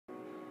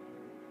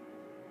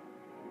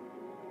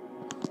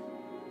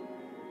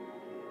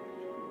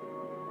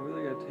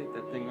take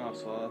that thing off,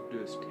 so all I have to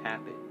do is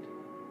tap it.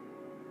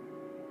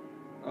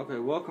 Okay,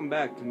 welcome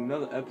back to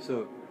another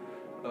episode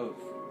of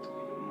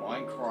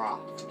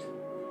Minecraft.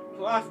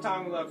 So last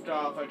time we left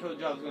off, I told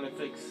you I was going to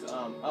fix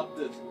up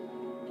the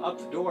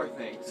door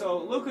thing. So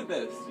look at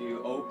this.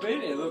 You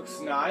open, it looks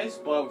nice,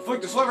 but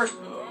flick the sliver.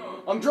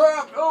 I'm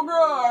trapped. Oh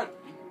god!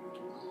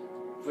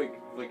 Flick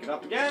it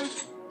up again.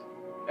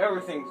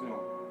 Everything's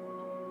normal.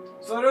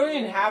 So I don't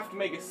even have to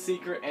make a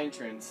secret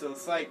entrance. So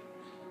it's like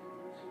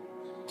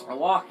I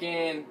walk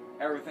in,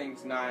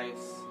 everything's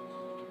nice.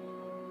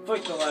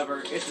 Flick the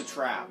lever, it's a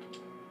trap.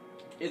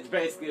 It's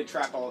basically a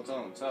trap all its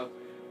own. So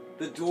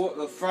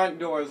the front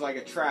door is like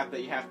a trap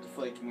that you have to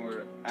flick in order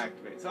to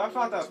activate. So I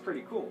thought that was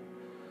pretty cool.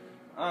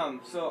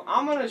 So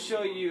I'm gonna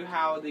show you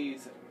how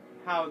this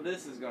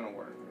is gonna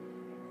work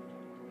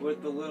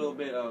with the little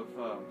bit of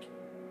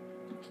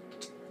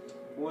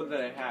wood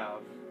that I have.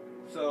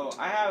 So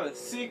I have a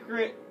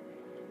secret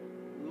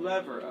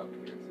lever up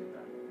here. See if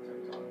that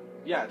turns on.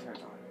 Yeah, it turns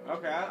on.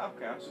 Okay, I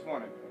was just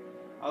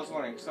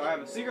wondering. So I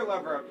have a secret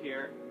lever up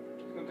here.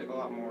 It's gonna take a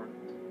lot more.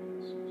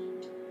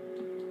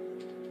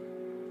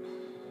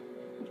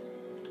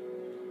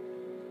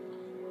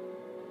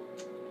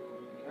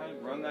 Can I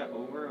run that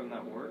over and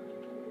that work?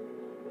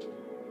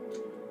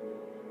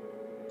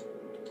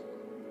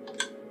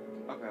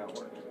 Okay, that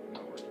worked.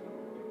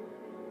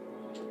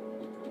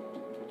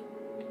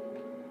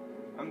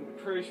 I'm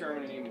pretty sure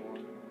I'm gonna need more.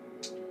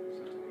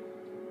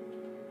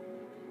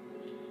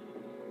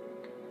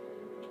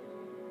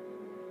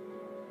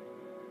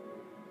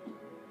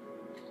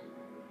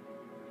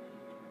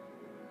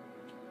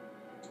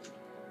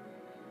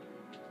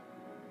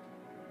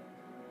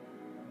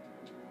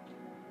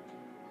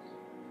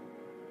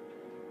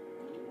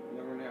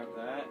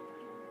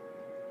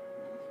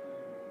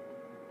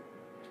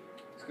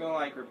 It's gonna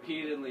like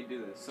repeatedly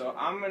do this. So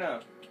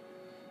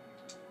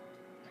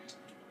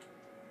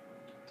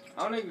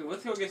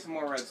let's go get some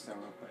more redstone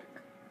real quick.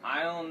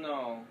 I don't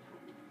know.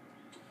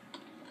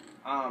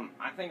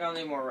 I think I'll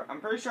need more. I'm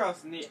pretty sure I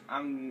know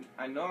I'm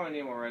gonna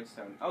need more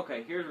redstone.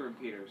 Okay, here's a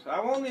repeater. So I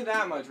won't need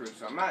that much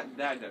redstone. I'm not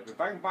that desperate.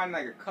 If I can find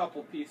like a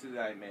couple pieces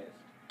that I missed.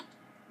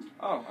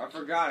 Oh, I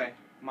forgot I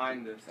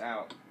mined this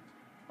out.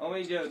 Let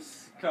me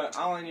just cut.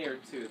 I only need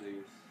 2 of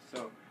these.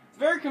 So it's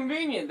very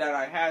convenient that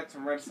I had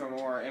some redstone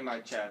ore in my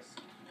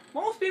chest.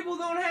 Most people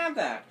don't have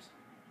that.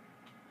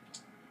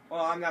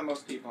 Well, I'm not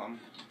most people. I'm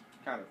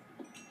kind of.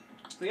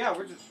 So yeah,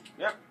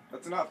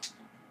 that's enough.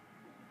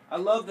 I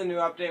love the new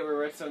update where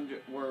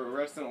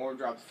redstone ore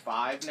drops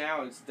 5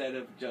 now instead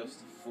of just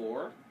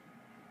 4.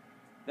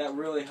 That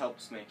really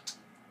helps me.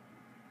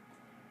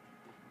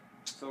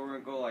 So we're gonna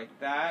go like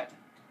that.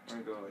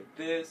 We're gonna go like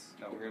this.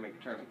 No, we're gonna make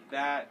a turn like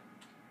that.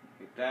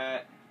 Like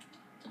that.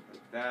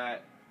 Like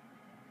that.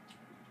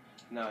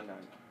 No.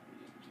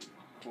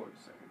 Quarter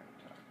second at a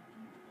time.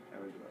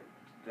 And we do like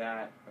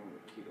that, and we'll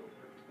repeat over.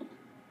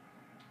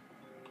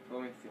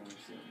 Let me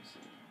see.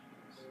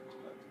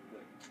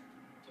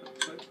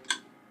 Click.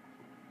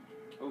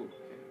 Oh, okay.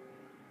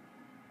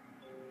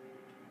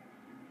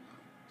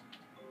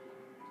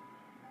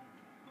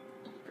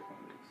 Pick one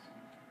of these.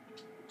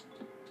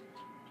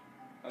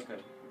 Okay,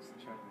 let's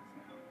try this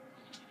now.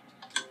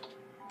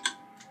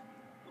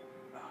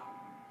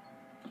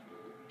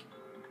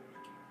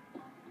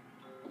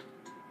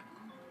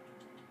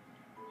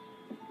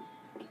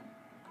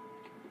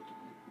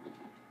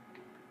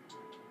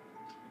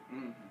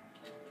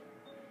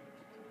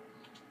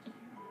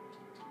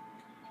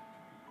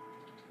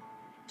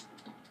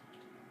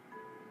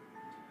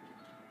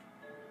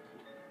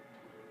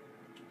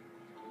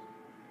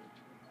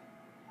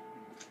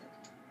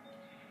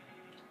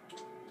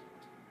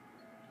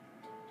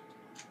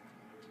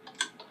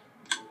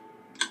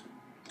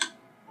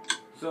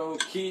 So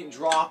keep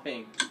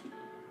dropping.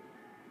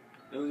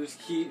 It'll just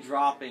keep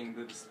dropping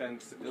the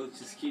dispense. It'll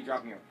just keep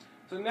dropping it.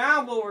 So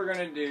now what we're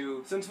gonna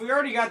do, since we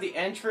already got the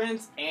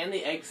entrance and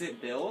the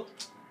exit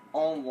built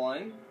on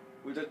one,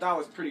 which I thought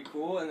was pretty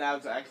cool, and that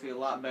was actually a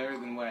lot better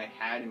than what I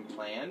had in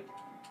planned.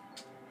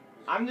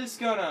 I'm just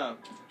gonna.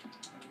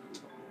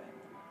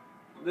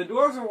 The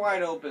doors are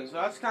wide open, so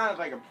that's kind of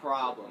like a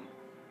problem.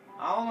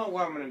 I don't know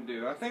what I'm gonna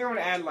do. I think I'm gonna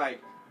add like.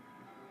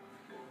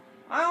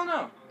 I don't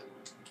know.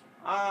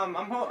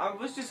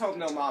 Let's just hope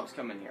no mobs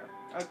come in here.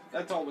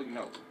 That's all we can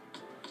hope.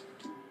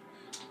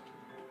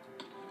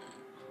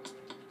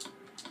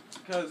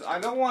 Because I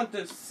don't want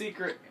this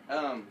secret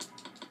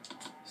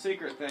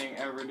thing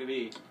ever to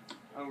be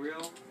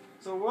unreal.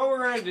 So what we're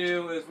gonna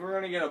do is we're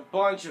gonna get a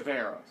bunch of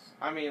arrows.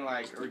 I mean,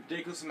 like a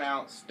ridiculous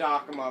amount.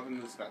 Stock them up in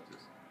the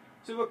dispensers.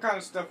 See what kind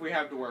of stuff we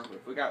have to work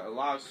with. We got a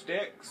lot of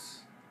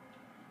sticks.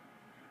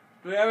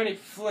 Do we have any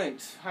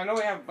flint? I know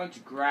we have a bunch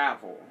of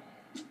gravel.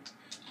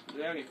 Do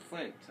we have any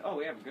flint? Oh,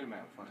 we have a good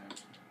amount of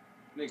flint.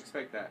 Didn't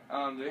expect that.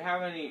 Do we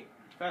have any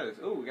feathers?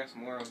 Oh, we got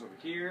some more arrows over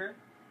here.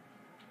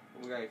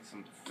 We got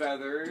some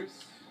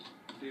feathers.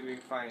 See if we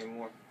can find any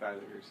more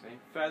feathers. Any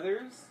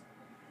feathers?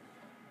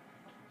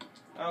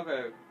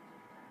 Okay.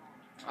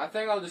 I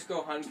think I'll just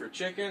go hunt for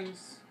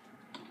chickens.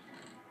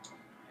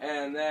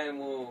 And then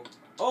we'll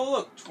Oh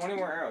look, 20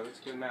 more arrows. That's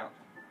a good amount.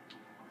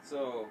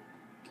 So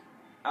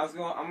I'm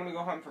gonna go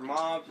hunt for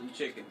mobs and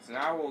chickens, and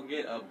I will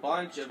get a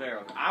bunch of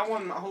arrows.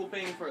 I'm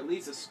hoping for at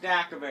least a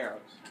stack of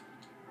arrows.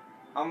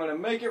 I'm gonna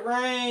make it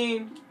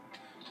rain.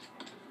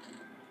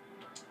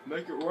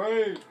 Make it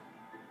rain.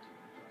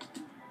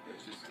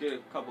 Let's just get a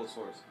couple of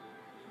swords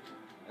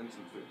and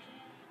some food.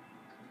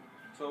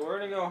 So we're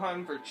gonna go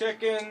hunting for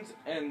chickens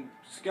and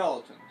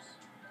skeletons.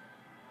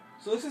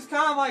 So this is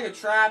kind of like a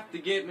trap to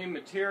get me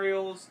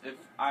materials if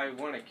I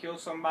want to kill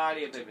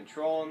somebody, if they've been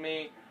trolling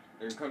me.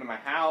 They're gonna come to my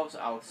house.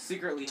 I'll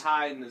secretly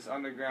hide in this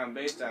underground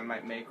base that I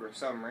might make or a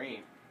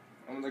submarine.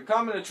 And when they're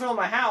coming to troll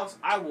my house,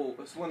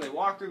 when they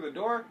walk through the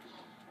door,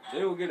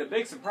 they will get a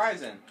big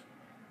surprise in.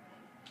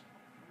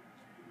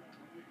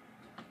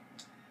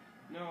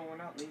 No, we're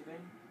not leaving.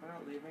 We're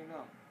not leaving,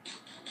 no.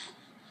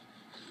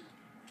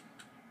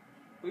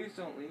 Please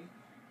don't leave.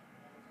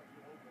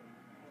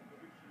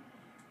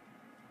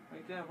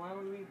 Like that, why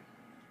would we leave?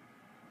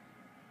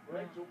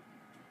 Rachel.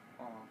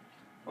 Oh.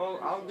 Well,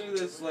 I'll do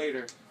this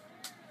later.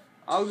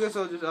 I'll just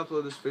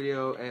upload this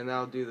video and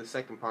I'll do the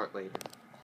second part later.